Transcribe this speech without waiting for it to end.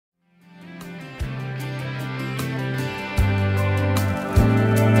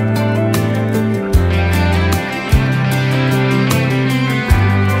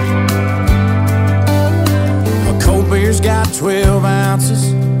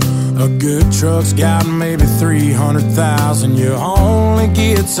A good truck's got maybe 300,000. You only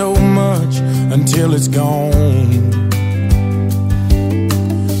get so much until it's gone.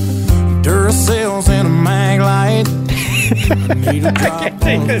 Duracells and a mag light. I can't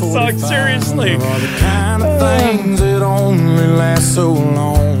take this song seriously. Are the kind of things that only last so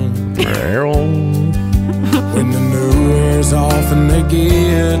long. When the new wears off and they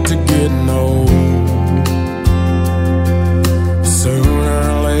get to getting old, sooner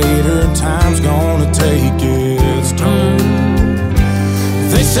or later time's gonna take its toll.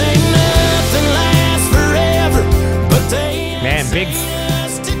 They say nothing lasts forever, but they Man, big,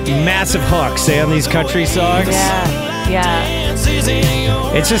 massive hooks on these country songs. Yeah.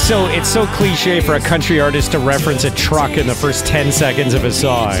 It's just so cliche for a country artist to reference a truck in the first 10 seconds of a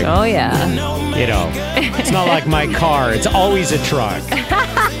song. Oh, yeah. You know, it's not like my car. It's always a truck.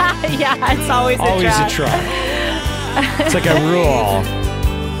 Yeah, it's always a truck. It's like a rule.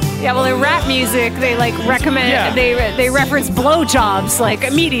 Yeah, well, in rap music, they like recommend they reference blowjobs like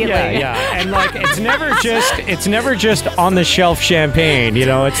immediately. Yeah, and like it's never just on the shelf champagne. You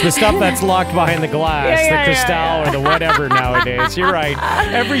know, it's the stuff that's locked behind the glass, the Cristal or the whatever nowadays. You're right.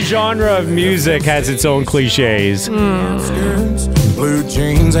 Every genre of music has its own cliches. Blue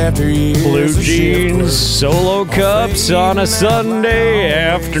jeans after years. Blue jeans, solo cups on a Sunday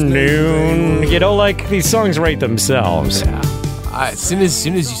afternoon. You know, like these songs write themselves. Yeah. As soon as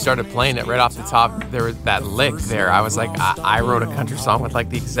you started playing it right off the top, there was that lick there. I was like, I wrote a country song with like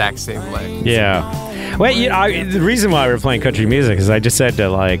the exact same lick. Yeah. Well, the reason why we're playing country music is I just said to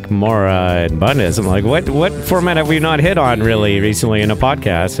like Maura and Bundes, I'm like, what format have we not hit on really recently in a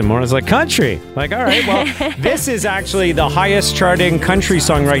podcast? And Maura's like, country. Like, all right, well, this is actually the highest charting country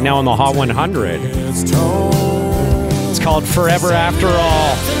song right now on the Hot 100. It's called Forever After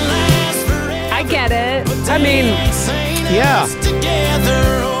All. I get it. I mean, yeah.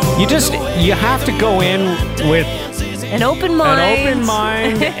 You have to go in with an open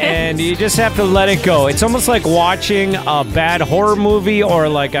mind. And you just have to let it go. It's almost like watching a bad horror movie or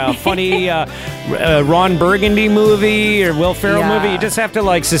like a funny Ron Burgundy movie or Will Ferrell movie. You just have to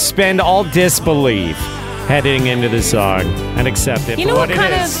like suspend all disbelief heading into the song and accept it. You know what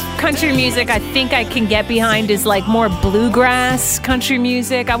kind of country music I think I can get behind is like more bluegrass country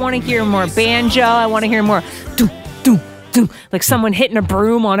music. I want to hear more banjo. I want to hear more like someone hitting a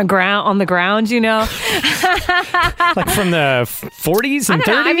broom on the ground, you know? Like from the 40s and 30s?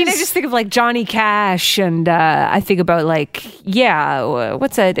 I mean, I just think of like Johnny Cash, and I think about like,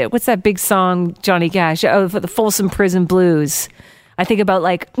 what's that big song, Johnny Cash? Oh, for the Folsom Prison Blues. I think about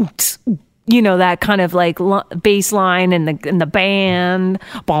like, you know, that kind of like bass line and the band.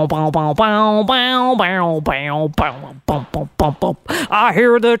 I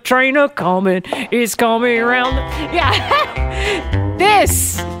hear the train a coming. It's coming around. Yeah.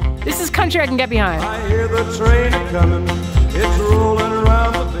 This is country I can get behind. I hear the train a coming. It's rolling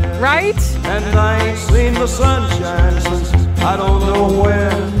around the bend. Right? And I ain't seen the sunshine since I don't know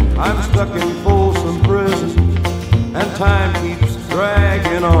when. I'm stuck in Folsom Prison and time keeps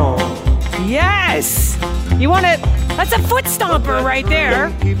dragging on. Yes! You want it? That's a foot stomper right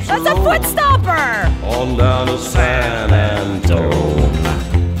there. That's a foot stomper. On down to San Antonio.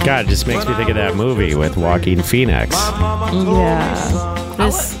 God, it just makes me think of that movie with Joaquin Phoenix. Yeah.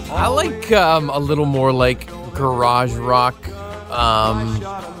 I like a little more like garage rock,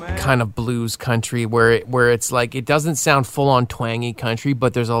 kind of blues country where it's like it doesn't sound full on twangy country,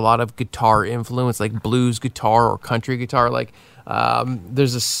 but there's a lot of guitar influence, like blues guitar or country guitar. Like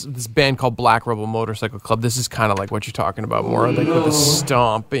there's this band called Black Rebel Motorcycle Club. This is kind of like what you're talking about, more like with the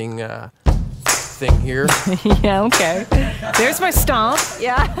stomping thing here. Yeah, okay. There's my stomp.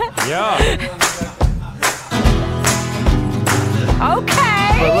 Yeah. Yeah.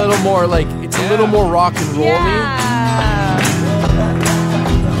 Okay. A little more like it's a little more rock and roll-y. Yeah.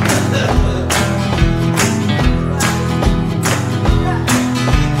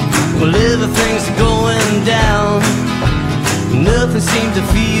 Well, everything's going down. Nothing seems to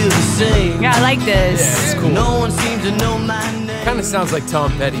feel the same. Yeah, I like this. Yeah, it's cool. No one seems to know my name. Kind of sounds like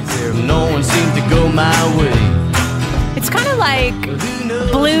Tom Petty too. No one seems to go my way. It's kind of like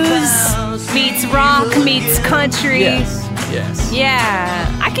blues meets rock meets country. Yes.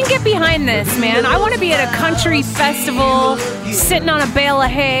 Yeah, I can get behind this, man. I want to be at a country festival, sitting on a bale of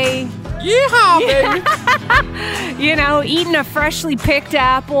hay. Yeehaw, baby. You know, eating a freshly picked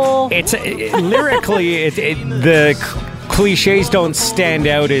apple. It's lyrically, the cliches don't stand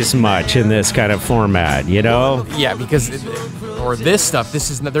out as much in this kind of format, you know? Yeah, because this stuff,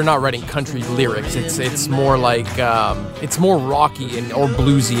 they're not writing country lyrics. It's more like it's more rocky or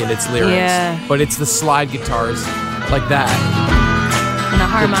bluesy in its lyrics. Yeah. But it's the slide guitars like that. And the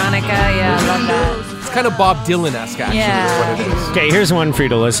harmonica. Yeah, I love that. It's kind of Bob Dylan-esque, actually, Yeah. is what it is. Okay, here's one for you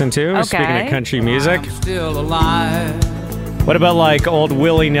to listen to. Okay. Speaking of country music. Still alive. What about like old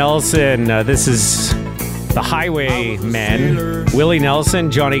Willie Nelson? This is the Highwaymen. Willie Nelson,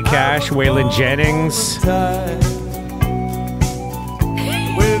 Johnny Cash, Waylon Jennings.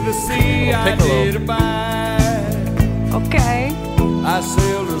 With the sea I Piccolo. did abide. Okay. I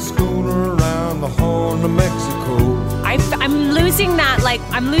sailed a schooner around the Horn of Mexico. I'm losing that, like,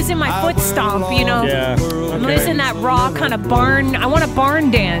 I'm losing my foot stomp, you know? Yeah. I'm losing that raw kind of barn. I want a barn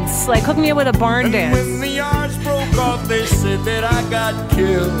dance. Like, hook me up with a barn And dance. when the yards broke off, they said that I got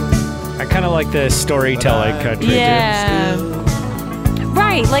killed. I kind of like the storytelling country too. Yeah.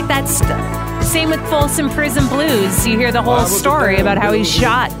 Right, like that's same with Folsom Prison Blues. You hear the whole story about how he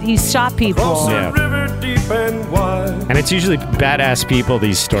shot people. Crossing Yeah. the river deep and wide. And it's usually badass people,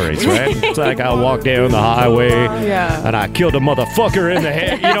 these stories, right? It's like I walked down the highway Yeah. and I killed a motherfucker in the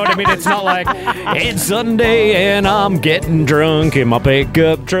head. You know what I mean? It's not like it's Sunday and I'm getting drunk in my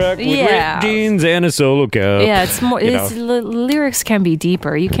pickup truck with Yeah. ripped jeans and a solo cup. Yeah, it's more. You It's, know. lyrics can be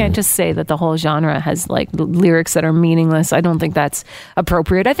deeper. You can't just say that the whole genre has like lyrics that are meaningless. I don't think that's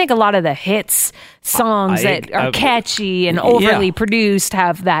appropriate. I think a lot of the hits songs I- that are catchy and overly produced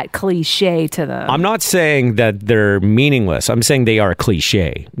have that cliche to them. I'm not saying that they're meaningless. I'm saying they are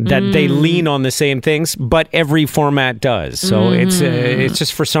cliche. That they lean on the same things, but every format does. So it's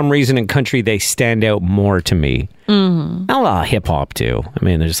just for some reason in country they stand out more to me. A lot of hip hop too. I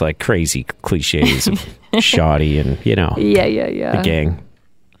mean, there's like crazy cliches of shoddy and yeah. the gang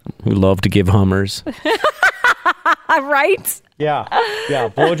who love to give Hummers. Right? Yeah.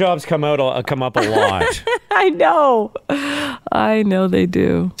 Blowjobs come up a lot. I know they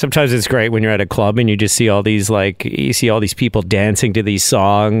do. Sometimes it's great when you're at a club and you just see all these people dancing to these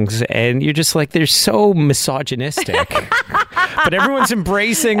songs and you're just like, they're so misogynistic. But everyone's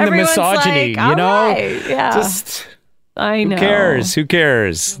embracing Everyone's the misogyny, like, you know? "All right, yeah. Just I know. who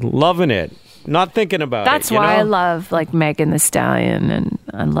cares? Loving it. Not thinking about That's it. you why I know? love like Megan Thee Stallion and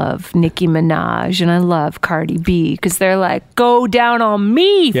I love Nicki Minaj and I love Cardi B because they're like, go down on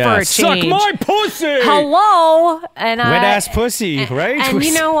me for a Suck change. my pussy. Hello, and Wet ass pussy, right? And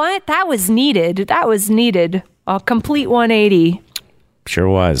you know what? That was needed. A complete 180. Sure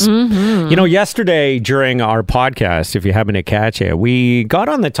was. Mm-hmm. You know, yesterday during our podcast, if you happen to catch it, we got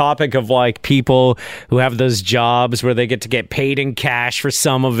on the topic of like people who have those jobs where they get paid in cash for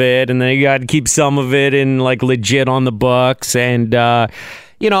some of it and they got to keep some of it in like legit on the books. And,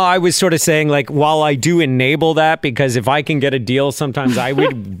 I was sort of saying like, while I do enable that because if I can get a deal, sometimes I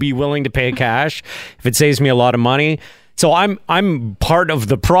would be willing to pay cash if it saves me a lot of money. So I'm part of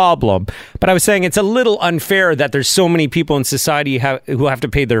the problem, but I was saying it's a little unfair that there's so many people in society who have to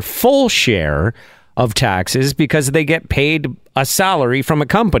pay their full share of taxes because they get paid a salary from a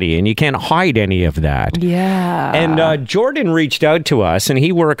company and you can't hide any of that. Yeah. And Jordan reached out to us and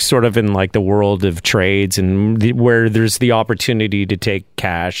he works sort of in like the world of trades and where there's the opportunity to take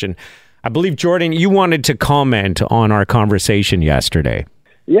cash. And I believe, Jordan, you wanted to comment on our conversation yesterday.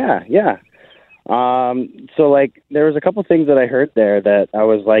 Yeah. So like there was a couple things that I heard there that I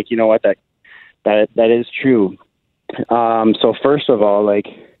was like, you know what, that is true. So first of all, like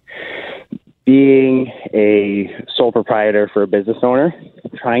being a sole proprietor for a business owner,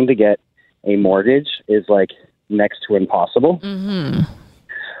 trying to get a mortgage is like next to impossible.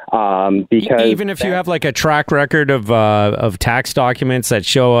 Because even if you have like a track record of tax documents that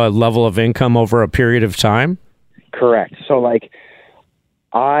show a level of income over a period of time. Correct. So like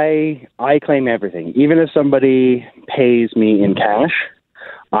I claim everything. Even if somebody pays me in cash,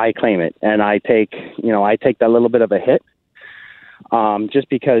 I claim it, and I take that little bit of a hit, just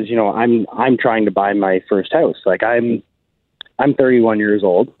because I'm trying to buy my first house. Like I'm 31 years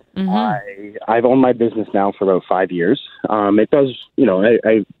old. I've owned my business now for about 5 years. It does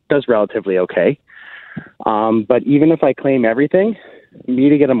it does relatively okay. But even if I claim everything, me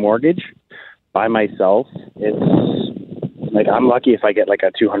to get a mortgage by myself, it's like I'm lucky if I get like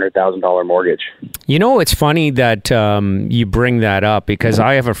a $200,000 mortgage. You know, it's funny that you bring that up because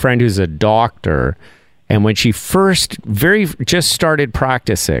I have a friend who's a doctor, and when she just started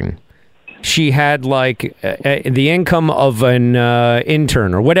practicing, she had like the income of an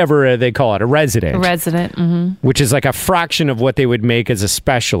intern or whatever they call it, a resident, which is like a fraction of what they would make as a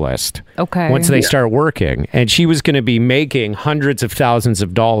specialist. Okay. Once they start working, and she was going to be making hundreds of thousands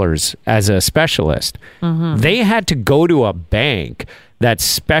of dollars as a specialist. They had to go to a bank, that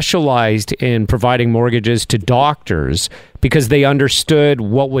specialized in providing mortgages to doctors because they understood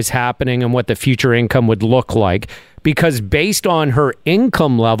what was happening and what the future income would look like. Because based on her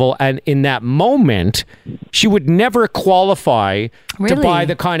income level and in that moment, she would never qualify to Really? buy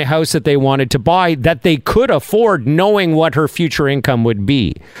the kind of house that they wanted to buy that they could afford, knowing what her future income would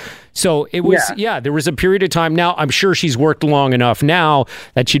be. So it was, there was a period of time. Now, I'm sure she's worked long enough now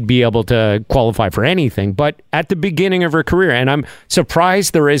that she'd be able to qualify for anything. But at the beginning of her career, and I'm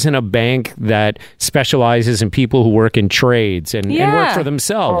surprised there isn't a bank that specializes in people who work in trades and work for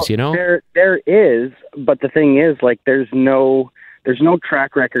themselves, you know? There is, but the thing is, like, there's no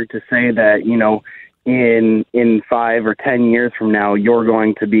track record to say that, you know, in 5 or 10 years from now, you're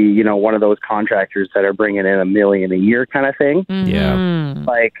going to be, you know, one of those contractors that are bringing in $1 million a year kind of thing. Yeah.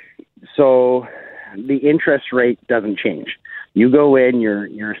 Like, so the interest rate doesn't change. You go in,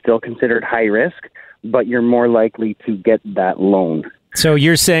 you're still considered high risk, but you're more likely to get that loan. So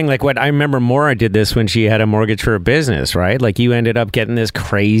you're saying, like, what I remember Maura did this when she had a mortgage for a business, right? Like, you ended up getting this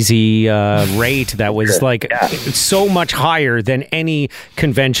crazy rate that was like so much higher than any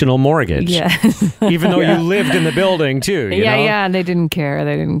conventional mortgage. Yeah. Even though you lived in the building too. You know? Yeah. They didn't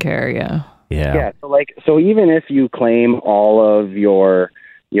care. Yeah. Yeah. So even if you claim all of your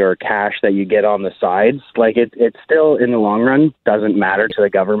cash that you get on the sides, like it still in the long run doesn't matter to the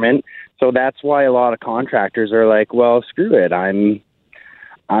government. So that's why a lot of contractors are like, well, screw it.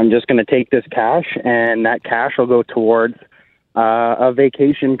 I'm just going to take this cash, and that cash will go towards a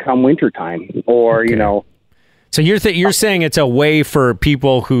vacation come wintertime, or you know. So you're saying it's a way for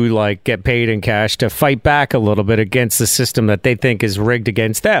people who like get paid in cash to fight back a little bit against the system that they think is rigged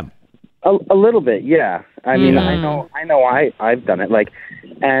against them. A little bit, yeah. I mean, I know. I've done it. Like,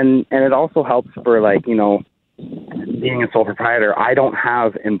 and it also helps for, like, you know, being a sole proprietor. I don't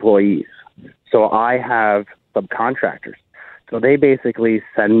have employees, so I have subcontractors. So they basically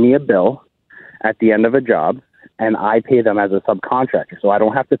send me a bill at the end of a job, and I pay them as a subcontractor. So I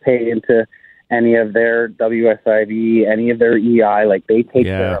don't have to pay into any of their WSIB, any of their EI. Like, they take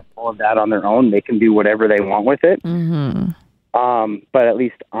care of all of that on their own. They can do whatever they want with it. Mm-hmm. But at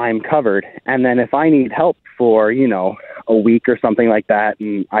least I'm covered. And then if I need help for, you know, a week or something like that,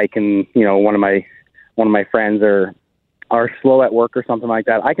 and I can, you know, one of my friends are slow at work or something like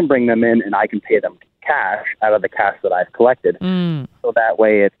that, I can bring them in and I can pay them cash out of the cash that I've collected. So that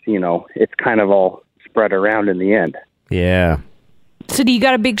way it's, you know, it's kind of all spread around in the end. Yeah. So do you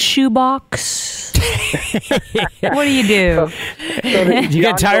got a big shoebox? What do you do? You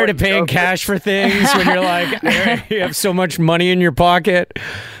get tired of paying cash for things when you're like, you have so much money in your pocket.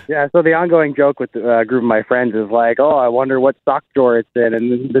 Yeah, so the ongoing joke with a group of my friends is like, oh, I wonder what sock drawer it's in.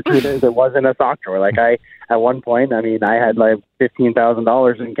 And the truth is, it wasn't a sock drawer. Like, at one point, I mean, I had like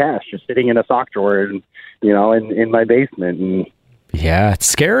 $15,000 in cash just sitting in a sock drawer, and, you know, in my basement. And yeah, it's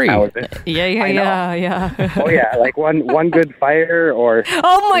scary. that was it. Yeah. Oh yeah, like one good fire, or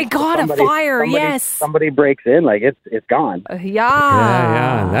Oh my God, a fire! Yes. somebody breaks in, like it's gone.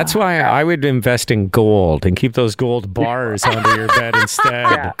 Yeah. That's why I would invest in gold and keep those gold bars under your bed instead.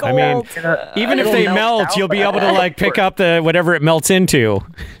 Yeah. I mean, even if they melt, you'll be able to like pick up the whatever it melts into.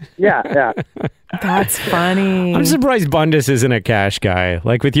 Yeah. That's funny. I'm surprised Bundes isn't a cash guy.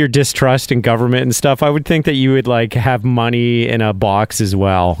 Like, with your distrust in government and stuff, I would think that you would like have money in a box as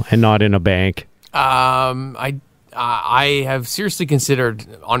well and not in a bank. I have seriously considered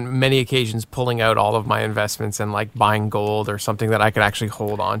on many occasions pulling out all of my investments and like buying gold or something that I could actually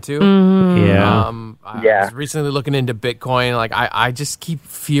hold on to. I was recently looking into Bitcoin. Like, I just keep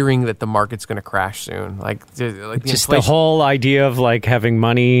fearing that the market's going to crash soon. Like the Just the whole idea of like having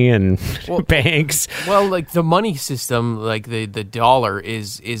money and banks. Well, like the money system, like the dollar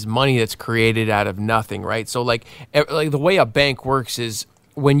is money that's created out of nothing, right? So like the way a bank works is,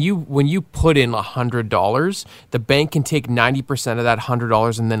 when you put in $100, the bank can take 90% of that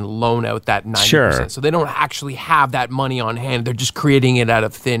 $100 and then loan out that 90%. Sure. So they don't actually have that money on hand. They're just creating it out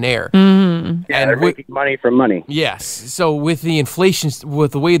of thin air. Yeah, they're making money from money. Yes. So with the inflation,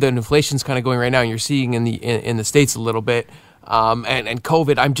 with the way that inflation's kind of going right now, and you're seeing in the States a little bit, and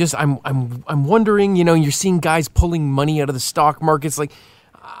COVID, I'm wondering, you know, you're seeing guys pulling money out of the stock markets, like,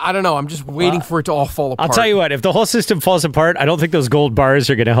 I don't know. I'm just waiting for it to all fall apart. I'll tell you what, if the whole system falls apart, I don't think those gold bars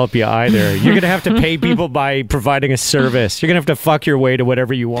are going to help you either. You're going to have to pay people by providing a service. You're going to have to fuck your way to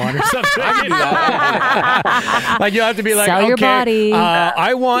whatever you want or something. Like, you'll have to be like, sell your body.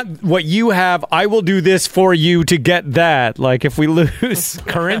 I want what you have. I will do this for you to get that. Like, if we lose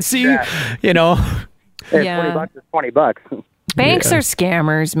currency, you know. It's $20 is $20. Banks are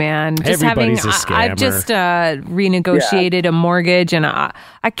scammers, man. Everybody's a scammer. I've just renegotiated a mortgage, and I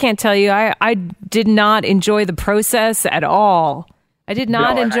can't tell you, I did not enjoy the process at all. I did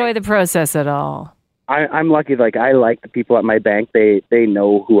not No, and enjoy the process at all. I'm lucky. Like, I like the people at my bank. They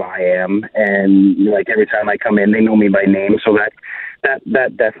know who I am, and like every time I come in, they know me by name. So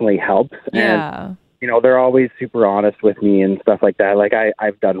that definitely helps. Yeah. And, you know, they're always super honest with me and stuff like that. Like,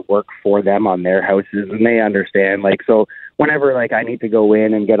 I've done work for them on their houses, and they understand. Like, so whenever like I need to go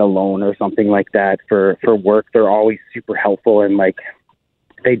in and get a loan or something like that for work, they're always super helpful, and like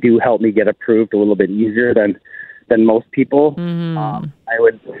they do help me get approved a little bit easier than most people.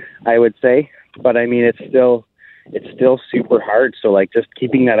 I would say. But I mean, it's still super hard. So like, just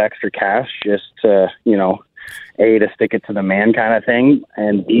keeping that extra cash, just to, you know, A, to stick it to the man kind of thing,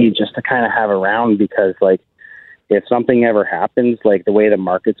 and B, just to kind of have around, because like, if something ever happens, like the way the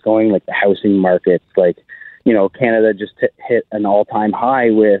market's going, like the housing market's, like, you know, Canada just hit an all-time high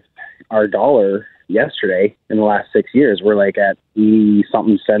with our dollar yesterday. In the last 6 years, we're like at 80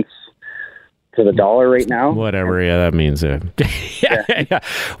 something cents to the dollar right now. Whatever, yeah, that means it. Yeah.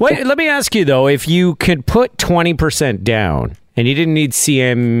 Wait, let me ask you though, if you could put 20% down and you didn't need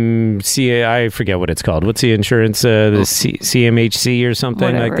I forget what it's called. What's the insurance? The CMHC or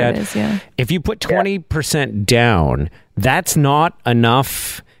something Whatever like that. it is, yeah. If you put 20% down, that's not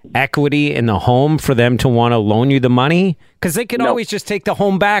enough equity in the home for them to want to loan you the money? Because they can always just take the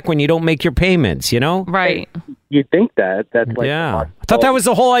home back when you don't make your payments, you know? Right. You think that's like, yeah. I thought that was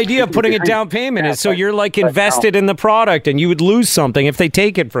the whole idea of putting a down payment, is so you're like invested in the product, and you would lose something if they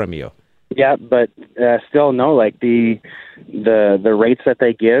take it from you. Yeah, but still no, like the rates that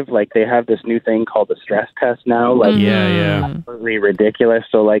they give, like they have this new thing called the stress test now. Like, absolutely ridiculous.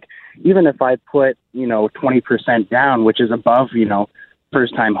 So like, even if I put, you know, 20% down, which is above, you know,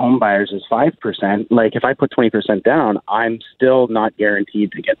 first time home buyers is 5%. Like, if I put 20% down, I'm still not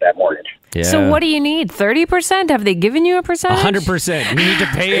guaranteed to get that mortgage. Yeah. So what do you need? 30%? Have they given you a percentage? 100%. You need to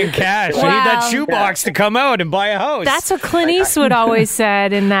pay in cash. You need that shoebox to come out and buy a house. That's what Clint Eastwood always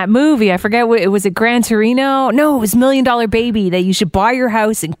said in that movie. I forget what it was. It Gran Torino? No, it was $1 Million Baby. That you should buy your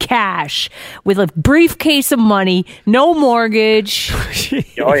house in cash with a briefcase of money, no mortgage.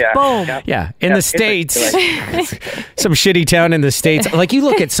 Oh yeah, Boom. Yeah, in the States, some shitty town in the States. Like, you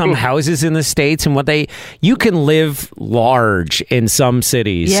look at some houses in the States and you can live large in some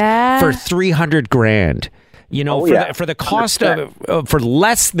cities for $300,000. You know, for the cost of for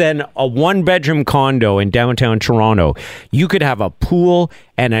less than a 1-bedroom condo in downtown Toronto, you could have a pool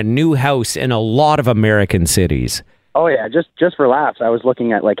and a new house in a lot of American cities. Oh yeah, just for laughs, I was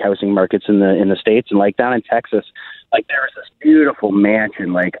looking at like housing markets in the States, and like down in Texas, like there was this beautiful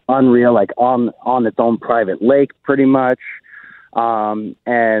mansion, like unreal, like on its own private lake, pretty much.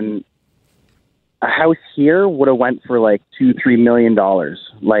 And a house here would have went for like $2-3 million.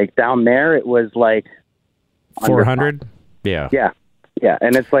 Like down there, it was like 400. Yeah.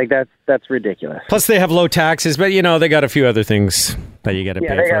 And it's like that's ridiculous. Plus, they have low taxes, but you know they got a few other things that you got to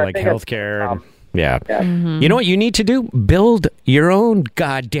pay for, like healthcare. Yeah. Mm-hmm. You know what you need to do? Build your own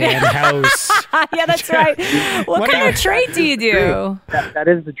goddamn house. Yeah, that's right. What kind of trade do you do? That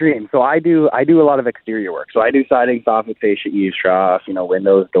is the dream. So I do a lot of exterior work. So I do siding, soffit, fascia, eaves, trough, you know,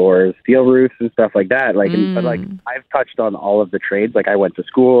 windows, doors, steel roofs, and stuff like that. Like, but like I've touched on all of the trades. Like, I went to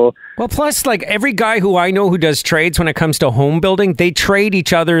school. Well, plus, like every guy who I know who does trades when it comes to home building, they trade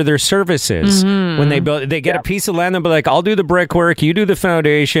each other their services when they build. They get a piece of land, they'll be like, "I'll do the brickwork, you do the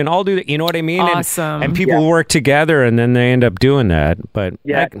foundation, I'll do the," you know what I mean? Awesome. And people work together, and then they end up doing that. But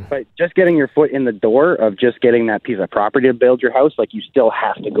but just getting your foot in the door of just getting that piece of property to build your house, like you still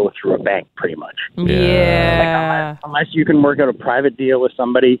have to go through a bank, pretty much. Yeah. Like, unless you can work out a private deal with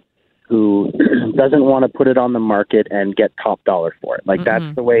somebody who doesn't want to put it on the market and get top dollar for it. Like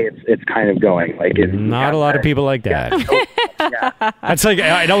that's the way it's kind of going. Like it's not a lot of people like that. That's like,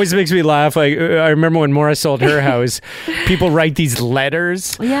 it always makes me laugh. Like, I remember when Maura sold her house, people write these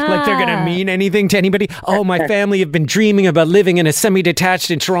letters like they're gonna mean anything to anybody. Oh, my family have been dreaming about living in a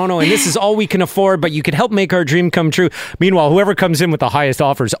semi-detached in Toronto, and this is all we can afford, but you could help make our dream come true. Meanwhile, whoever comes in with the highest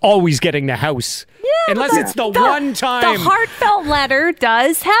offer is always getting the house. Unless it's the one time. The heartfelt letter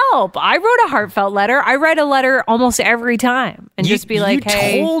does help. I wrote a heartfelt letter. I write a letter almost every time and just be like,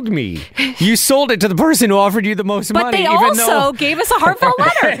 hey. You told me. You sold it to the person who offered you the most money. But they also gave us a heartfelt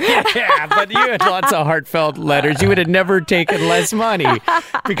letter. Yeah, but you had lots of heartfelt letters. You would have never taken less money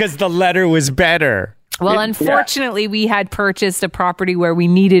because the letter was better. Well, unfortunately, we had purchased a property where we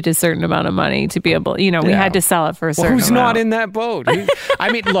needed a certain amount of money to be able, we had to sell it for a certain who's amount. Not in that boat?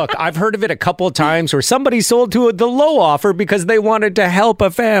 I mean, look, I've heard of it a couple of times where somebody sold to the low offer because they wanted to help a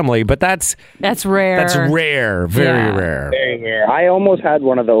family, but that's rare. That's rare, very rare. Very rare. I almost had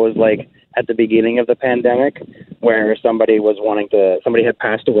one of those, like, at the beginning of the pandemic, where somebody had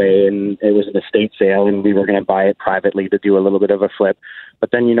passed away, and it was an estate sale, and we were going to buy it privately to do a little bit of a flip.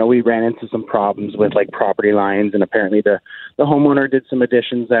 But then, we ran into some problems with like property lines, and apparently the homeowner did some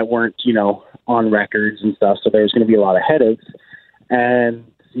additions that weren't, on records and stuff. So there was going to be a lot of headaches. And,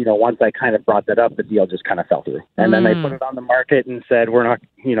 once I kind of brought that up, the deal just kind of fell through. And then they put it on the market and said, we're not,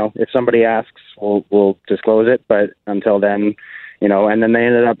 if somebody asks, we'll disclose it. But until then, and then they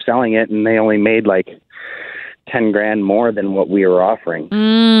ended up selling it, and they only made like 10 grand more than what we were offering.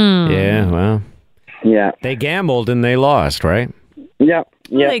 Yeah, well. Yeah. They gambled and they lost, right? Yeah.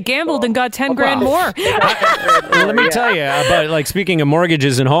 Well, they gambled and got 10 grand more. Let me tell you about, like, speaking of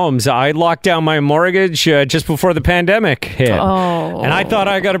mortgages and homes, I locked down my mortgage just before the pandemic hit. Oh. And I thought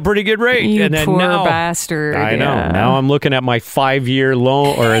I got a pretty good rate. You and then poor now, bastard. I know. Yeah. Now I'm looking at my 5-year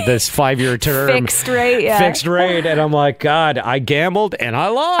loan, or this 5-year term. Fixed rate, yeah. Fixed rate. And I'm like, God, I gambled and I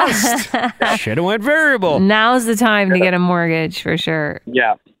lost. Should have went variable. Now's the time to get a mortgage for sure.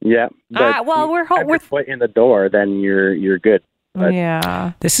 Yeah. Yeah. But well, we're if your foot in the door, then you're good. But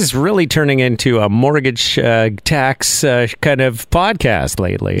yeah. This is really turning into a mortgage tax kind of podcast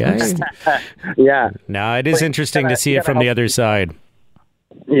lately. Eh? Yeah. No, it is interesting to see it from the other side.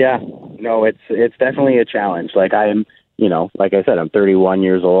 Yeah. No, it's definitely a challenge. Like I'm, like I said, I'm 31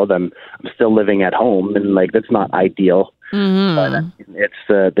 years old. I'm still living at home, and like that's not ideal. But it's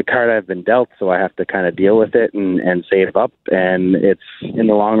the card I've been dealt, so I have to kind of deal with it and save up. And it's in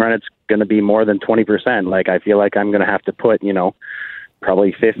the long run, it's going to be more than 20%. Like I feel like I'm going to have to put,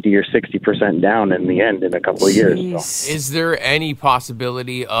 probably 50 or 60% down in the end in a couple of years. So. Is there any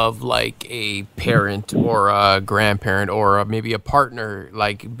possibility of like a parent or a grandparent or maybe a partner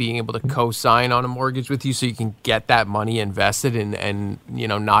like being able to co-sign on a mortgage with you so you can get that money invested and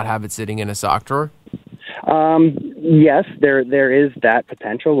not have it sitting in a sock drawer? Yes, there is that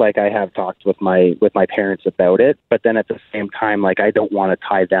potential. Like I have talked with my parents about it, but then at the same time, like I don't want to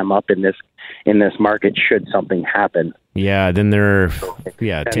tie them up in this market should something happen. Yeah, then they're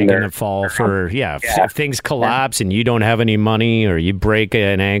taking the fall for if things collapse and you don't have any money or you break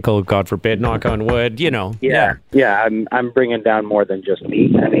an ankle, God forbid, knock on wood, Yeah, I'm bringing down more than just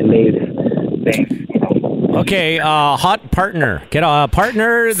me. I mean, they've Okay, hot partner. Get a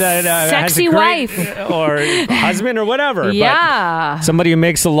partner that Sexy has a great, wife. or husband or whatever. Yeah. But somebody who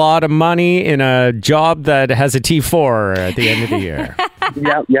makes a lot of money in a job that has a T4 at the end of the year.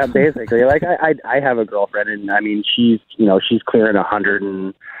 Yeah, basically. Like I have a girlfriend, and I mean she's clearing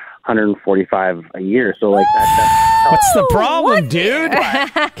 145 a year. So like that's What's the problem, dude?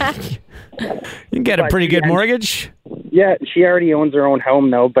 You can get a pretty good mortgage. Yeah, she already owns her own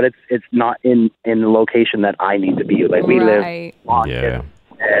home though, but it's not in the location that I need to be. Like we live Boston,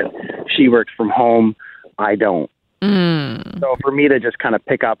 and she works from home. I don't. So for me to just kind of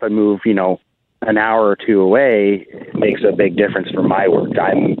pick up and move, an hour or two away makes a big difference for my work.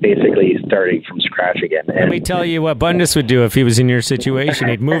 I'm basically starting from scratch again. Let me tell you what Bundes would do if he was in your situation.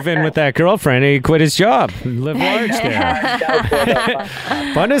 He'd move in with that girlfriend and he'd quit his job and live large there.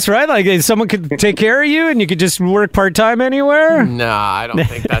 Bundes, right? Like someone could take care of you and you could just work part-time anywhere? Nah, I don't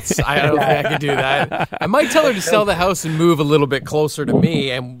think I don't think I could do that. I might tell her to sell the house and move a little bit closer to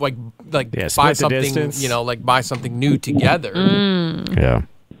me and buy something, distance. buy something new together. Yeah.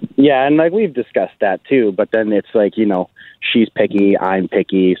 Yeah, and like we've discussed that too, but then it's like, she's picky, I'm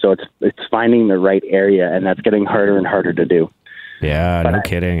picky, so it's finding the right area, and that's getting harder and harder to do. Yeah, no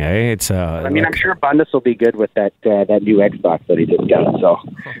kidding, eh? It's I'm sure Bundes will be good with that new Xbox that he just got. So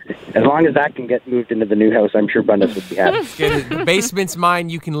as long as that can get moved into the new house, I'm sure Bundes would be happy. The basement's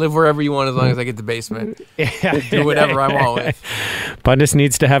mine. You can live wherever you want as long as I get the basement. Do whatever I want with. Bundes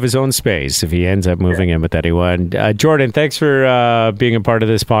needs to have his own space if he ends up moving in with anyone. Jordan, thanks for being a part of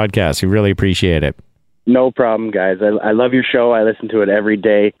this podcast. We really appreciate it. No problem, guys. I love your show. I listen to it every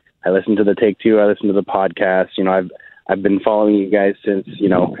day. I listen to the Take Two. I listen to the podcast. I've been following you guys since,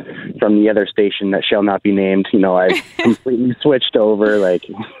 from the other station that shall not be named. I've completely switched over. Like,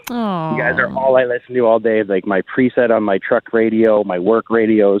 you guys are all I listen to all day. Like, my preset on my truck radio, my work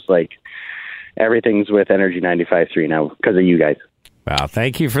radios, like, everything's with Energy 95.3 now because of you guys. Wow,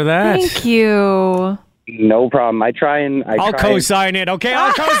 thank you for that. Thank you. No problem. I'll co-sign it, okay?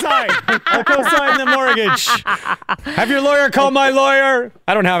 I'll co-sign. I'll co-sign the mortgage. Have your lawyer call my lawyer.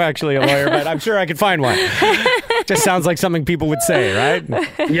 I don't have actually a lawyer, but I'm sure I could find one. Just sounds like something people would say, right?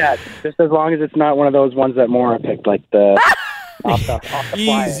 Yeah, just as long as it's not one of those ones that Maura picked, like the off the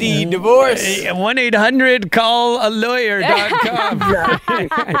easy divorce.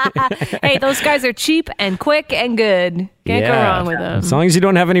 1-800-CALL-A-LAWYER.com. Hey, those guys are cheap and quick and good. Can't go wrong with them. As long as you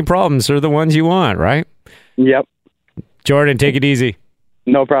don't have any problems, they're the ones you want, right? Yep. Jordan, take it easy.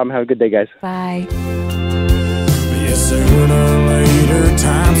 No problem. Have a good day, guys. Bye. Yeah, sooner or later,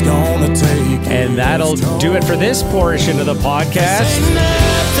 time's gonna take. And that'll do it for this portion of the podcast.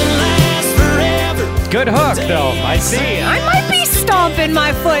 Good hook, though. I see. I might be stomping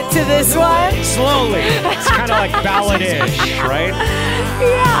my foot to this one. Slowly. It's kind of like ballad-ish, right?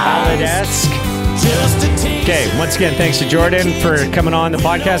 Yeah. Ballad-esque. Okay, once again, thanks to Jordan for coming on the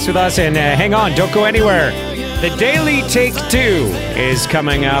podcast with us. And hang on, don't go anywhere. The Daily Take 2 is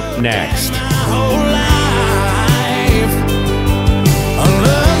coming up next.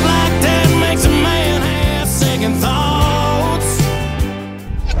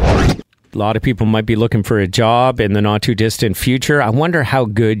 A lot of people might be looking for a job in the not too distant future. I wonder how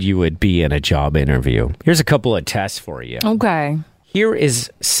good you would be in a job interview. Here's a couple of tests for you. Okay. Here is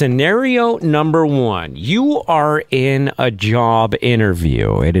scenario number 1. You are in a job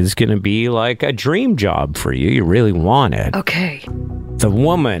interview. It is going to be like a dream job for you. You really want it. Okay. The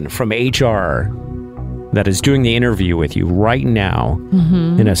woman from HR that is doing the interview with you right now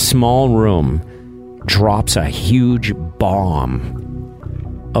in a small room drops a huge bomb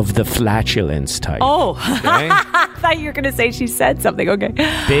of the flatulence type. Oh, Okay? I thought you were going to say she said something. Okay.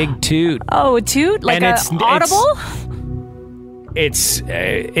 Big toot. Oh, a toot? Like And a audible? It's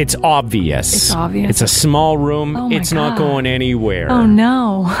obvious. It's obvious. It's a small room. Oh my It's not God. going anywhere. Oh,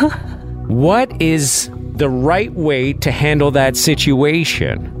 no. What is the right way to handle that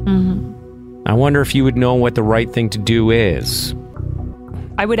situation? I wonder if you would know what the right thing to do is.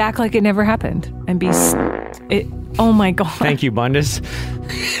 I would act like it never happened and be... oh, my God. Thank you, Bundes.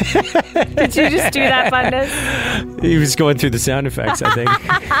 Did you just do that, Bundes? He was going through the sound effects, I think.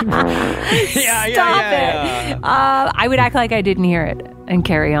 Stop it. I would act like I didn't hear it and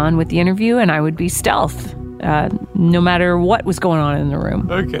carry on with the interview, and I would be stealth, no matter what was going on in the room.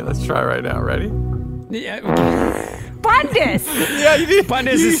 Okay, let's try right now. Ready? Bundes! Yeah, you did.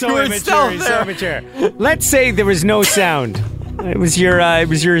 Bundes is so were immature. stealth He's so there. immature. Let's say there was no sound. It was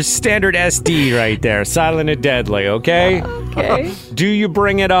your standard SD right there, silent and deadly. Okay. Okay. Do you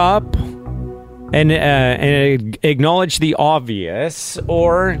bring it up and acknowledge the obvious,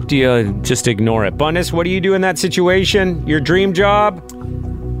 or do you just ignore it? Bundes, what do you do in that situation? Your dream job?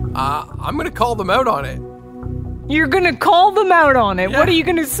 I'm gonna call them out on it. You're going to call them out on it. Yeah. What are you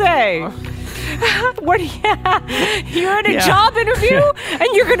going to say? What? You're in a Yeah. job interview and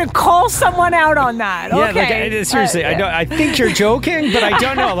you're going to call someone out on that. Yeah, Okay. like, seriously, I think you're joking, but I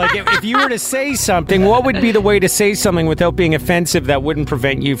don't know. Like, if you were to say something, what would be the way to say something without being offensive that wouldn't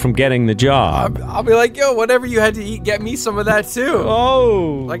prevent you from getting the job? I'll be like, yo, whatever you had to eat, get me some of that too.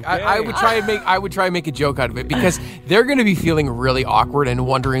 Oh, Like I would try and make a joke out of it because they're going to be feeling really awkward and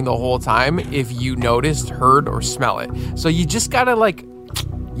wondering the whole time if you noticed, heard, or smell it. So you just gotta like,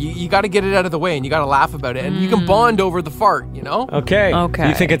 you got to get it out of the way and you got to laugh about it and you can bond over the fart. You know? Okay. Okay.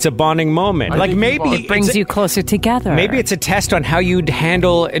 You think it's a bonding moment? I Like think maybe it's It brings it's a- you closer together. Maybe it's a test on how you'd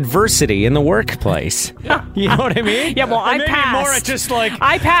handle adversity in the workplace. You know what I mean? Yeah, well, I maybe passed. more just like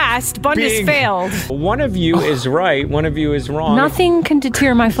I passed. Bundes being- failed. one of you is right, one of you is wrong. Nothing can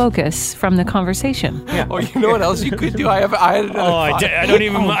deter my focus from the conversation. Oh, you know what else you could do? I had another Oh, I thought. don't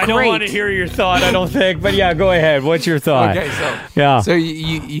even. I don't great. want to hear your thought. I don't think. But yeah, go ahead. What's your thought? Okay, so Yeah. so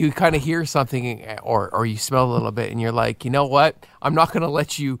you kind of hear something or you smell a little bit and you're like, you know what? I'm not going to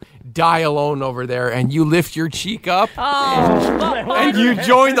let you die alone over there, and you lift your cheek up and you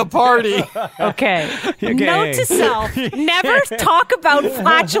join the party. Okay. Okay. Note to self: never talk about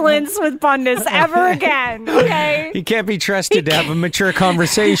flatulence with Bundes ever again. Okay. He can't be trusted to have a mature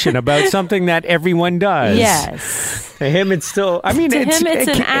conversation about something that everyone does. Yes. To him, it's still. I mean, To him, it's it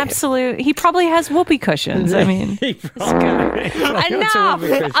an can't- absolute. He probably has whoopee cushions. I mean, He probably- enough.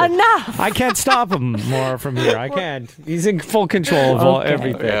 Enough. I can't stop him more from here. I can't. He's in full control of all, Okay.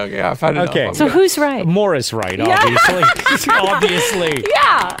 everything. Okay, I've had enough. Okay. So who's right? Morris right, obviously. Obviously.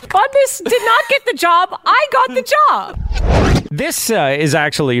 Yeah, Bundes did not get the job. I got the job. This is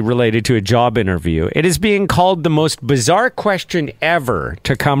actually related to a job interview. It is being called the most bizarre question ever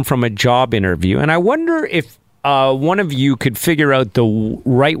to come from a job interview. And I wonder if one of you could figure out the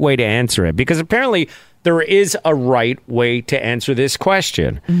right way to answer it, because apparently there is a right way to answer this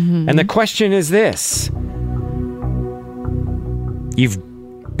question. And the question is this.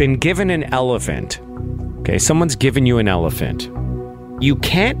 You've been given an elephant. Okay, someone's given you an elephant. You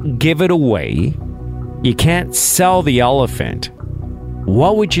can't give it away. You can't sell the elephant.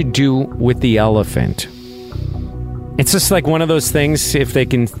 What would you do with the elephant? It's just like one of those things, if they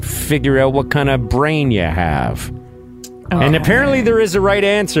can figure out what kind of brain you have. And apparently there is a right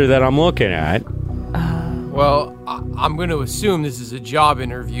answer that I'm looking at. Well, I'm going to assume this is a job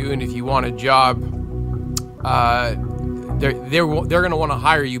interview, and if you want a job, they're going to want to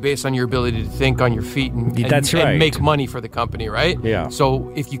hire you based on your ability to think on your feet and That's right. and make money for the company, right? Yeah.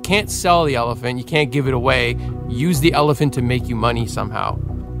 So if you can't sell the elephant, you can't give it away. Use the elephant to make you money somehow.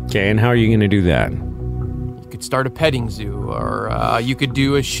 Okay, and how are you going to do that? You could start a petting zoo, or you could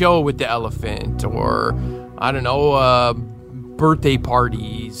do a show with the elephant, or I don't know, birthday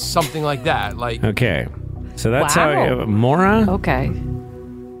parties, something like that. Like, Okay, so that's Wow. how Maura. Okay.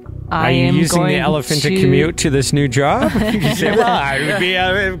 Are you using the elephant to commute to this new job? You can say, well, it would be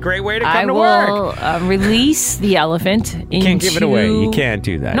a great way to come I to work. will release the elephant into... You can't give it away. You can't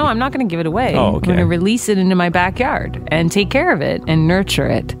do that. No, I'm not going to give it away. Oh, I'm okay. going to release it into my backyard and take care of it and nurture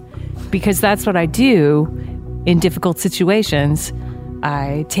it, because that's what I do in difficult situations.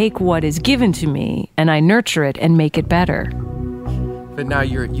 I take what is given to me and I nurture it and make it better. but now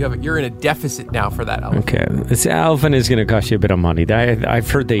you're in a deficit now for that elephant. Okay, this elephant is going to cost you a bit of money. I've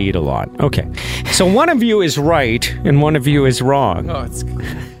heard they eat a lot. Okay, so one of you is right and one of you is wrong. Oh,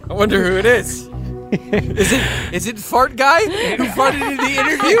 I wonder who it is. Is it Fart Guy who farted in the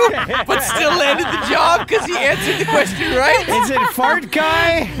interview but still landed the job because he answered the question right? Is it Fart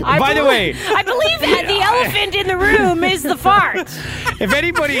Guy? By the way, I believe that the elephant in the room is the fart. if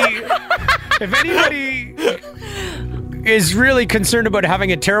anybody is really concerned about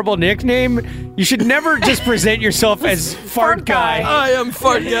having a terrible nickname, you should never just present yourself as Fart Guy. I am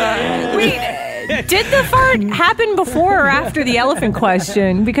Fart Guy. Wait, did the fart happen before or after the elephant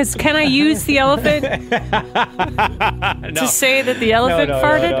question? Because can I use the elephant to say that the elephant no,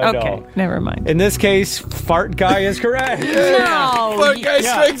 farted? no, no. Okay, never mind. In this case, Fart Guy is correct. No. Fart Guy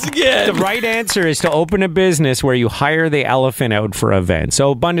strikes again. The right answer is to open a business where you hire the elephant out for events.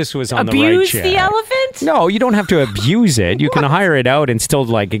 So Bundes was on the right Abuse track. the elephant? No, you don't have to abuse it. You can hire it out and still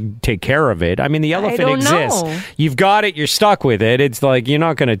take care of it. I mean, the elephant don't exists. know. You've got it. You're stuck with it. It's like you're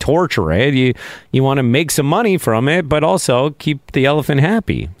not going to torture it. You want to make some money from it, but also keep the elephant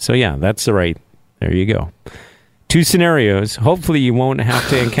happy. So yeah, that's the right. There you go. 2 scenarios. Hopefully, you won't have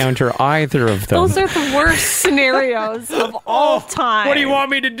to encounter either of them. Those are the worst scenarios of all time. What do you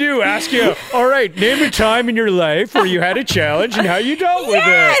want me to do? Ask you, all right, name a time in your life where you had a challenge and how you dealt with it.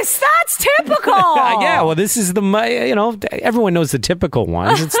 Yes, that's typical. Yeah, well, this is everyone knows the typical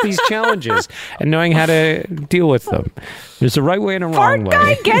ones. It's these challenges and knowing how to deal with them. There's a right way and a wrong Fart way.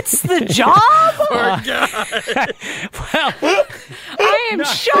 Guy gets the job? Well, I am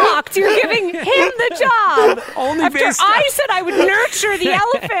shocked you're giving him the job. only After based I said I would nurture the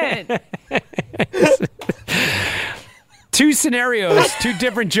elephant. 2 scenarios, 2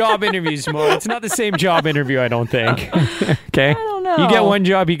 different job interviews, Mo. It's not the same job interview, I don't think. Okay? I don't know. You get one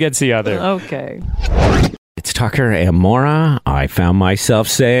job, he gets the other. Okay. It's Tucker and Maura. I found myself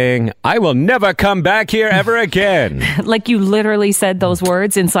saying, I will never come back here ever again. Like you literally said those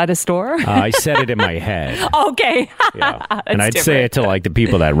words inside a store? I said it in my head. Okay. Yeah. And I'd say it to like the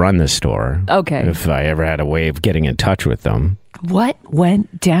people that run the store. Okay. If I ever had a way of getting in touch with them. What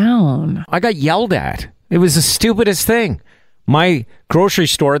went down? I got yelled at. It was the stupidest thing. My grocery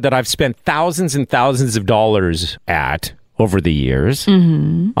store that I've spent thousands and thousands of dollars at over the years.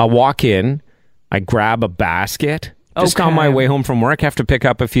 Mm-hmm. I walk in, I grab a basket. Just on my way home from work, have to pick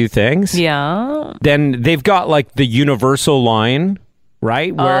up a few things. Yeah. Then they've got like the universal line,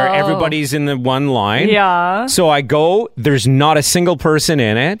 right? Where everybody's in the one line. Yeah. So I go, there's not a single person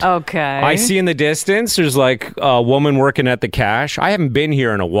in it. Okay. I see in the distance, there's like a woman working at the cash. I haven't been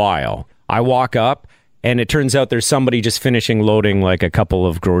here in a while. I walk up, and it turns out there's somebody just finishing loading like a couple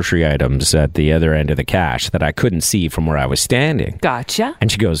of grocery items at the other end of the cash that I couldn't see from where I was standing. Gotcha.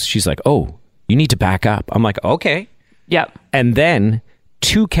 And she's like, oh, you need to back up. I'm like, okay. Yep. And then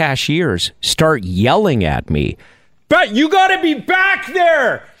 2 cashiers start yelling at me. But you got to be back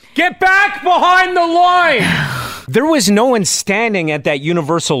there. Get back behind the line. There was no one standing at that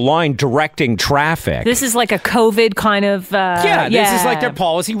universal line directing traffic. This is like a COVID kind of... This is like their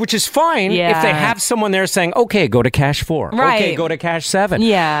policy, which is fine if they have someone there saying, okay, go to cash 4. Right. Okay, go to cash 7.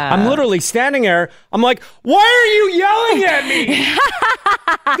 Yeah. I'm literally standing there. I'm like, why are you yelling at me?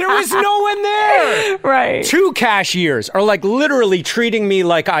 There was no one there. Right. 2 cashiers are like literally treating me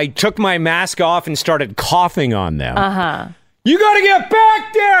like I took my mask off and started coughing on them. Uh-huh. You got to get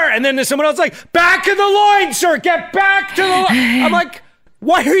back there. And then there's someone else like, back to the line, sir. Get back to the line. I'm like,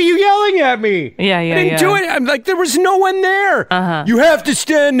 why are you yelling at me? Yeah. I didn't do it. I'm like, there was no one there. Uh-huh. You have to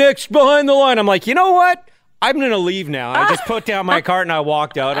stand next behind the line. I'm like, you know what? I'm going to leave now. I just put down my cart and I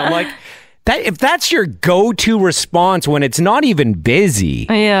walked out. I'm like, if that's your go-to response when it's not even busy.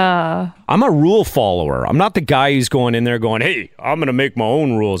 Yeah. I'm a rule follower. I'm not the guy who's going in there going, hey, I'm going to make my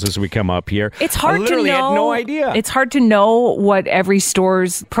own rules as we come up here. It's hard I literally to know. had no idea. It's hard to know what every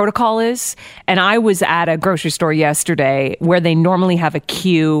store's protocol is. And I was at a grocery store yesterday where they normally have a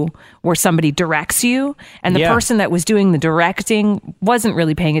queue where somebody directs you. And the person that was doing the directing wasn't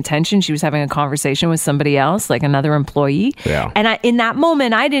really paying attention. She was having a conversation with somebody else, like another employee. Yeah. And in that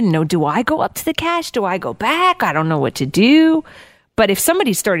moment, I didn't know, do I go up to the cash? Do I go back? I don't know what to do. But if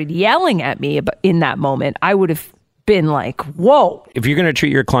somebody started yelling at me in that moment, I would have been like, whoa. If you're going to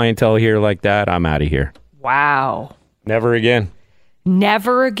treat your clientele here like that, I'm out of here. Wow. Never again.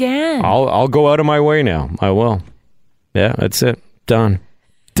 Never again. I'll go out of my way now. I will. Yeah, that's it. Done.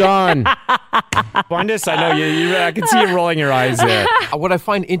 Bundus, I know you. I can see you rolling your eyes there. What I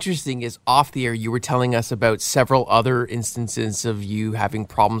find interesting is off the air, you were telling us about several other instances of you having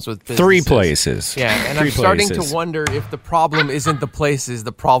problems with businesses. 3 places. Yeah, and I'm starting to wonder if the problem isn't the places,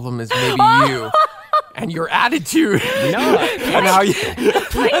 the problem is maybe you and your attitude. No. And how you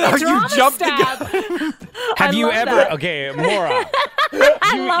jumped the gun. Have you ever? that. Okay,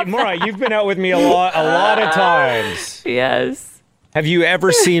 Maura, you've been out with me a lot of times. Yes. Have you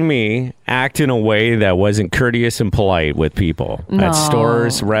ever seen me act in a way that wasn't courteous and polite with people at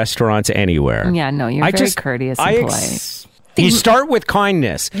stores, restaurants, anywhere? Yeah, no, you're very courteous and polite. You start with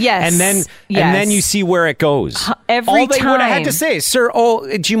kindness, yes, and then you see where it goes. Every All they time. would have had to say, "Sir,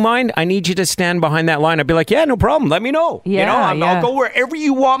 do you mind? I need you to stand behind that line." I'd be like, "Yeah, no problem. Let me know. Yeah, I'll go wherever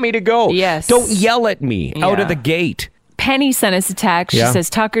you want me to go. Yes. Don't yell at me out of the gate." Penny sent us a text. She says,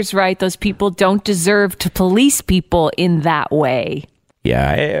 Tucker's right. Those people don't deserve to police people in that way.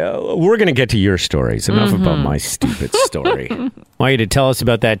 Yeah, we're going to get to your stories. Enough about my stupid story. I want you to tell us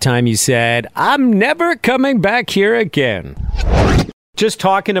about that time you said, I'm never coming back here again. Just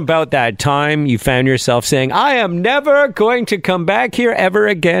talking about that time you found yourself saying, I am never going to come back here ever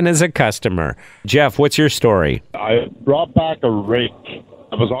again as a customer. Jeff, what's your story? I brought back a rake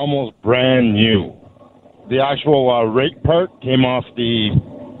that was almost brand new. The actual rake part came off the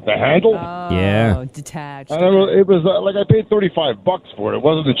handle. Yeah. Detached. And it was like I paid $35 for it. It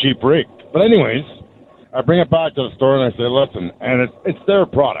wasn't a cheap rake. But anyways, I bring it back to the store and I say, listen, and it's their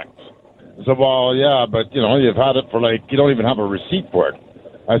product. I said, well, yeah, but, you've had it for you don't even have a receipt for it.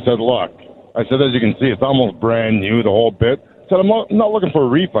 I said, look, as you can see, it's almost brand new, the whole bit. I said, I'm not looking for a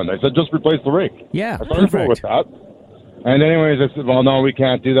refund. I said, just replace the rake. Yeah, I started perfect. with that. And anyways, I said, well, no, we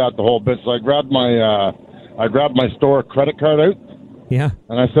can't do that, the whole bit. So I grabbed my store credit card out. Yeah.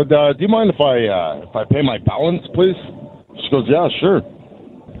 And I said, do you mind if I pay my balance, please? She goes, yeah, sure.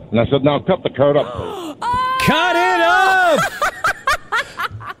 And I said, now cut the card up, please. Cut it up!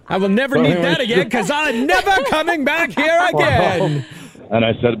 I will never need that again because I'm never coming back here again. And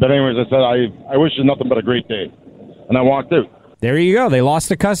I said, but anyways, I wish you nothing but a great day. And I walked out. There you go. They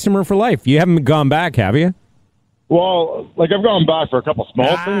lost a customer for life. You haven't gone back, have you? Well, I've gone back for a couple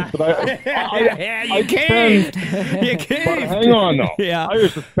small things, but you can't. But hang on, though. Yeah. I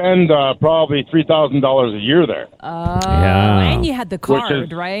used to spend probably $3,000 a year there. And you had the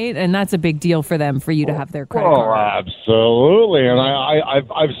card, right? And that's a big deal for them, for you to have their credit card. Absolutely. And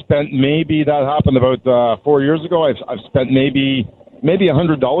I've spent, maybe that happened about 4 years ago. I've spent maybe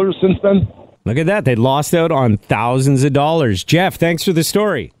 $100 since then. Look at that. They lost out on thousands of dollars. Jeff, thanks for the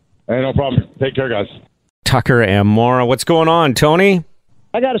story. Hey, no problem. Take care, guys. Tucker and Maura. What's going on, Tony?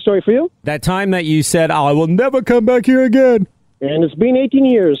 I got a story for you. That time that you said, I will never come back here again. And it's been 18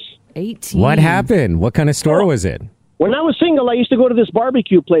 years. 18. What happened? What kind of store was it? When I was single, I used to go to this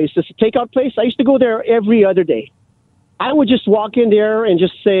barbecue place, this takeout place. I used to go there every other day. I would just walk in there and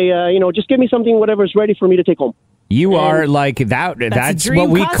just say, just give me something, whatever's ready for me to take home. You are like that. That's dream what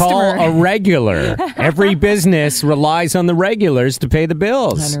we customer. call a regular. Every business relies on the regulars to pay the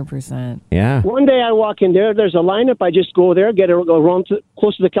bills. 100%. Yeah. One day I walk in there. There's a lineup. I just go there, go around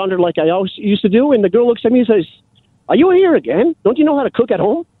close to the counter like I always used to do. And the girl looks at me and says, are you here again? Don't you know how to cook at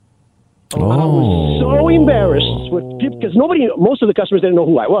home? I was so embarrassed with people because most of the customers didn't know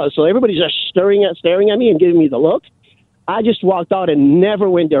who I was. So everybody's just staring at me and giving me the look. I just walked out and never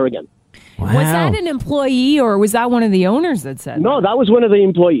went there again. Wow. Was that an employee or was that one of the owners that said No, that was one of the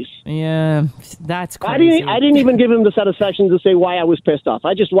employees. Yeah, that's crazy. I didn't even give him the satisfaction to say why I was pissed off.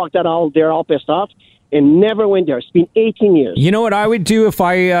 I just walked out all pissed off and never went there. It's been 18 years. You know what I would do if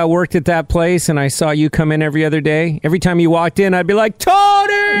I worked at that place and I saw you come in every other day? Every time you walked in, I'd be like,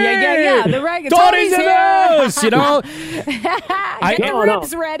 Tony! Yeah. The Tony's in the house! Get the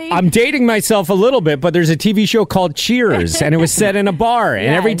ribs ready. I'm dating myself a little bit, but there's a TV show called Cheers, and it was set in a bar.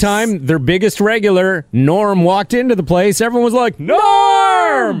 And every time their biggest regular, Norm, walked into the place, everyone was like,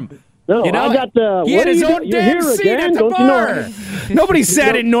 Norm! No, You know, I got the. he what had are his you own do- you're damn here seat again, at the don't you bar. know? Nobody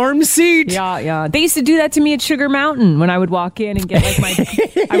sat in Norm's seat. Yeah. They used to do that to me at Sugar Mountain when I would walk in and get like my.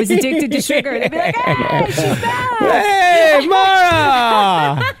 I was addicted to sugar. They'd be like, "Hey, she's back." Hey,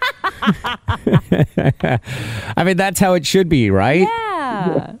 Mara! I mean, that's how it should be, right?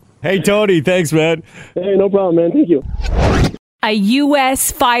 Yeah. Hey, Tony, thanks, man. Hey, no problem, man. Thank you. A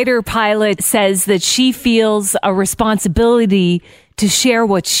U.S. fighter pilot says that she feels a responsibility to share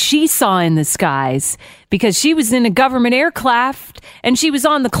what she saw in the skies because she was in a government aircraft and she was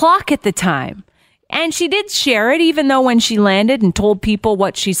on the clock at the time. And she did share it, even though when she landed and told people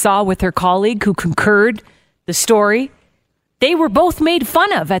what she saw with her colleague who concurred the story, they were both made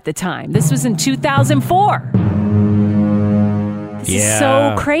fun of at the time. This was in 2004. This is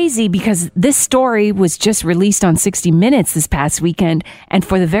so crazy because this story was just released on 60 Minutes this past weekend. And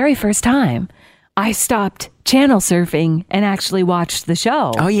for the very first time, I stopped channel surfing and actually watched the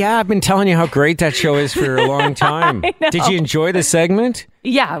show. Oh, yeah. I've been telling you how great that show is for a long time. Did you enjoy the segment?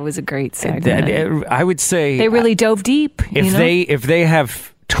 Yeah, it was a great segment. I would say They really dove deep. if they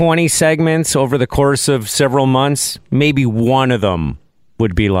have 20 segments over the course of several months, maybe one of them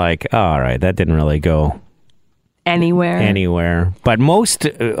would be like, oh, all right, that didn't really go anywhere. But most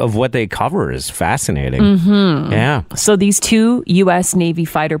of what they cover is fascinating. Mm-hmm. Yeah. So these two U.S. Navy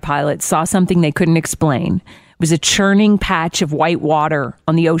fighter pilots saw something they couldn't explain. It was a churning patch of white water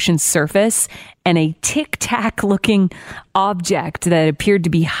on the ocean's surface and a tic-tac looking object that appeared to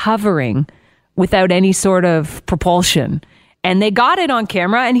be hovering without any sort of propulsion. And they got it on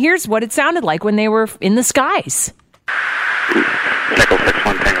camera, and here's what it sounded like when they were in the skies. Echo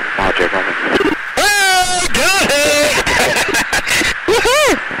 6-1 Tango, Roger, over.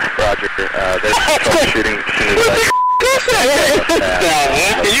 Roger, there's troubleshooting.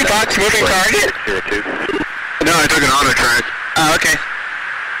 Did you box moving target? No, I took an auto track. Oh, okay.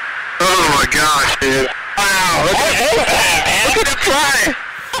 Oh my gosh, dude. Wow, look at the fly.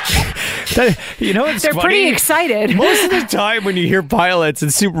 You know, it's They're funny. pretty excited. Most of the time when you hear pilots,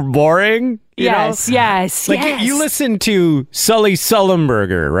 it's super boring. Yes. Like you listen to Sully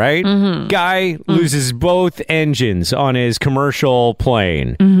Sullenberger, right? Mm-hmm. Guy loses both engines on his commercial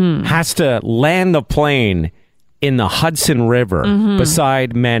plane. Mm-hmm. Has to land the plane in the Hudson River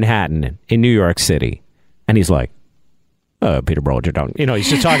beside Manhattan in New York City. And he's like, Peter Broger, don't. You know, he's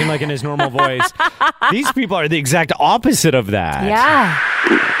just talking like in his normal voice. These people are the exact opposite of that. Yeah.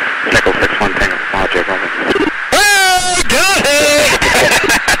 Echo 6-1 Tango, Roger, over.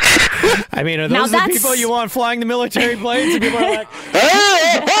 I mean, are those the people you want flying the military planes? And people are like,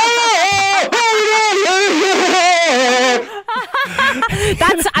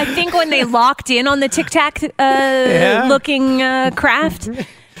 That's, I think, when they locked in on the tic-tac looking craft.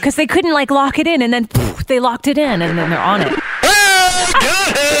 Because they couldn't, like, lock it in, and then poof, they locked it in, and then they're on it.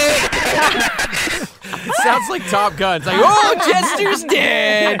 Sounds like Top Gun. It's like, oh, Jester's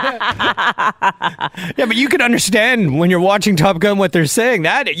dead. yeah, but you can understand when you're watching Top Gun what they're saying.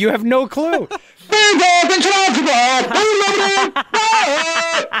 That you have no clue.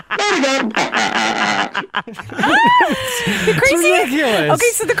 The crazy, ridiculous.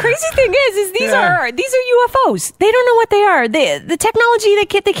 Okay, so the crazy thing is these are UFOs. They don't know what they are. The technology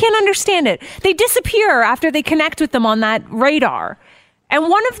they can't understand it. They disappear after they connect with them on that radar. And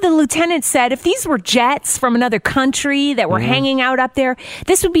one of the lieutenants said if these were jets from another country that were hanging out up there,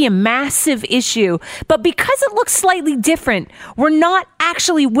 this would be a massive issue. But because it looks slightly different, we're not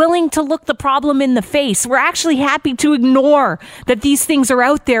actually willing to look the problem in the face. We're actually happy to ignore that these things are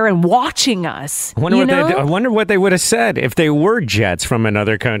out there and watching us. I wonder what they would have said if they were jets from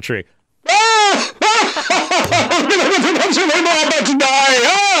another country.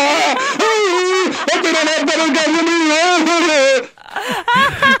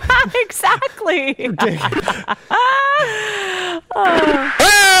 Exactly.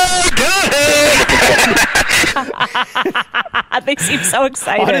 They seem so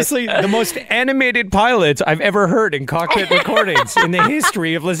excited. Honestly, the most animated pilots I've ever heard in cockpit recordings in the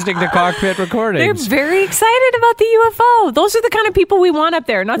history of listening to cockpit recordings. They're very excited about the UFO. Those are the kind of people we want up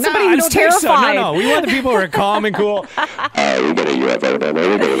there, not somebody who's terrified. No, we want the people who are calm and cool. We get a UFO down there.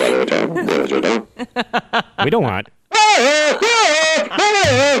 We get a UFO down. We don't want.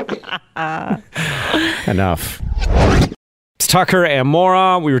 Enough. It's Tucker and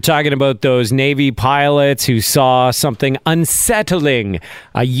Maura. We were talking about those Navy pilots who saw something unsettling,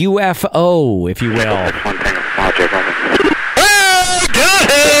 a UFO, if you will.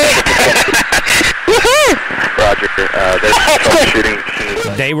 Roger, there's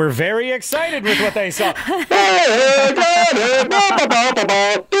troubleshooting. They were very excited with what they saw.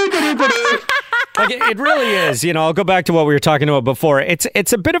 Like it really is. I'll go back to what we were talking about before.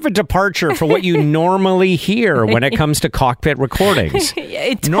 It's a bit of a departure for what you normally hear when it comes to cockpit recordings.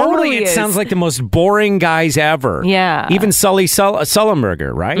 It Normally, totally it is. sounds like the most boring guys ever. Yeah. Even Sully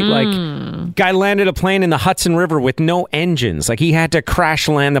Sullenberger, right? Like, guy landed a plane in the Hudson River with no engines. Like, he had to crash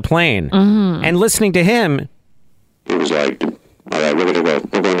land the plane. And listening to him, He was like, all right, we're going to go.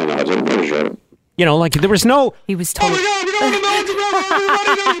 We're going in the Hudson. Pretty sure. like there was no... He was told. You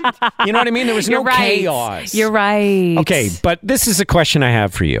know what I mean? There was no chaos. You're right. Okay, but this is a question I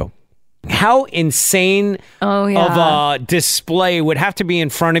have for you. How insane of a display would have to be in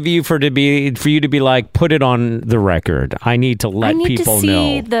front of you for you to be like, put it on the record? I need to let people know.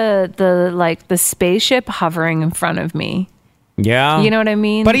 I need to see the spaceship hovering in front of me. Yeah. You know what I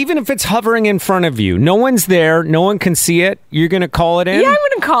mean? But even if it's hovering in front of you, no one's there, no one can see it, you're going to call it in? Yeah, I'm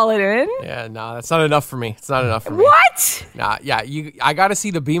going to call it in. Yeah, no, that's not enough for me. It's not enough for me. What? Nah, yeah, I got to see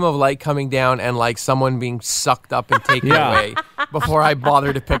the beam of light coming down and like someone being sucked up and taken away before I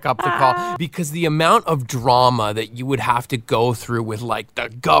bother to pick up the call. Because the amount of drama that you would have to go through with like the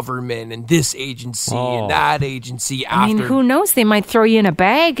government and this agency and that agency after. I mean, who knows? They might throw you in a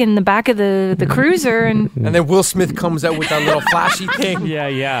bag in the back of the cruiser and then Will Smith comes out with that little flashy thing.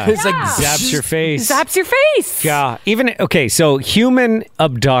 Yeah. It's like zaps your face. Zaps your face. Yeah. So human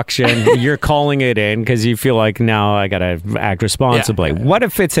abduction, you're calling it in because you feel like now I got to act responsibly. Yeah. What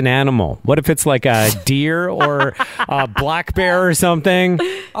if it's an animal? What if it's like a deer or a black bear or something?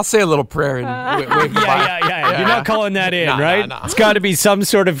 I'll say a little prayer and wave goodbye. Yeah. You're not calling that in, right? No. It's got to be some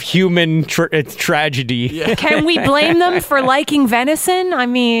sort of human tragedy. Yeah. Can we blame them for liking venison? I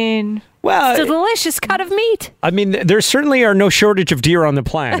mean... Well, it's a delicious cut of meat. I mean, there certainly are no shortage of deer on the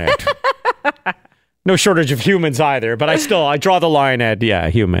planet. No shortage of humans either, but I draw the line at,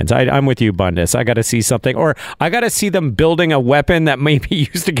 humans. I'm with you, Bundes. I got to see something, or I got to see them building a weapon that may be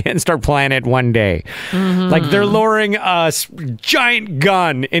used against our planet one day. Like they're lowering a giant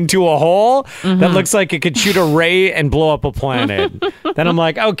gun into a hole that looks like it could shoot a ray and blow up a planet. Then I'm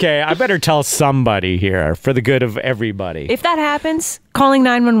like, okay, I better tell somebody here for the good of everybody. If that happens, calling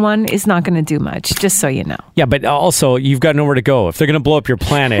 911 is not going to do much, just so you know. Yeah, but also, you've got nowhere to go. If they're going to blow up your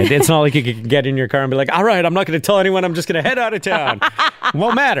planet, it's not like you can get in your car and be like, all right, I'm not going to tell anyone. I'm just going to head out of town.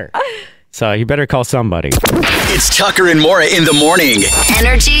 Won't matter. So you better call somebody. It's Tucker and Maura in the morning.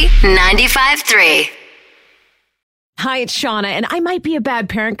 Energy 95.3. Hi, it's Shauna, and I might be a bad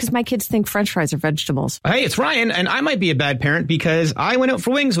parent because my kids think French fries are vegetables. Hey, it's Ryan, and I might be a bad parent because I went out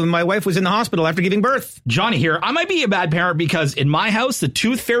for wings when my wife was in the hospital after giving birth. Johnny here. I might be a bad parent because in my house, the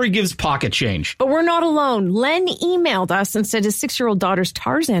tooth fairy gives pocket change. But we're not alone. Len emailed us and said his 6-year-old daughter's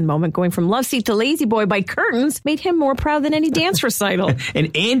Tarzan moment going from love seat to lazy boy by curtains made him more proud than any dance recital.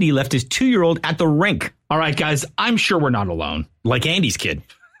 And Andy left his 2-year-old at the rink. All right, guys, I'm sure we're not alone. Like Andy's kid.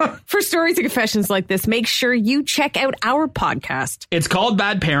 For stories and confessions like this, make sure you check out our podcast. It's called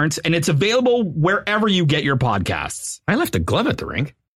Bad Parents, and it's available wherever you get your podcasts. I left a glove at the rink.